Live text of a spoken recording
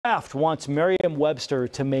Kraft wants Merriam-Webster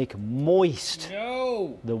to make moist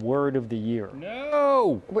the word of the year.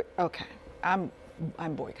 Okay, I'm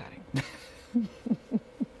boycotting.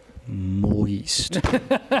 Moist.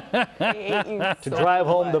 To To drive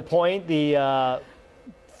home the point, the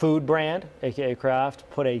food brand, aka Kraft,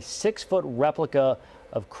 put a 6-foot replica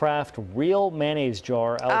of Kraft real mayonnaise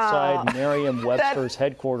jar outside Merriam-Webster's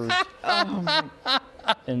headquarters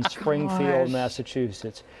in Springfield,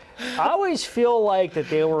 Massachusetts. I always feel like that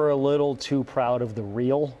they were a little too proud of the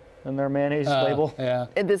real in their mayonnaise label. Yeah.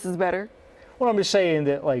 And this is better? Well, I'm just saying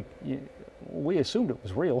that, like, we assumed it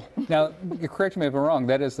was real. Now, you correct me if I'm wrong,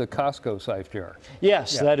 that is the Costco size jar.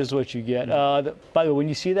 Yes, that is what you get. By the way, when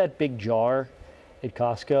you see that big jar at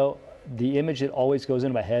Costco, the image that always goes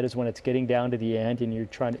into my head is when it's getting down to the end and you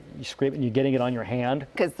scrape it and you're getting it on your hand.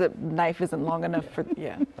 Because the knife isn't long enough for,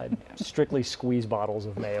 I strictly squeeze bottles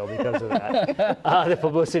of mayo because of that. The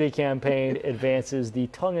publicity campaign advances the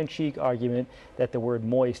tongue-in-cheek argument that the word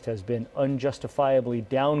moist has been unjustifiably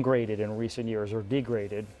downgraded in recent years or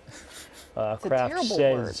degraded. Kraft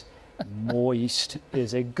says moist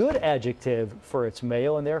is a good adjective for its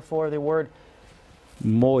mayo, and therefore the word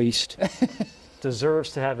moist deserves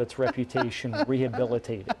to have its reputation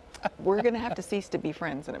rehabilitated. We're going to have to cease to be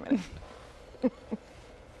friends in a minute.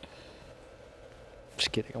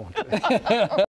 Just kidding. I won't do that.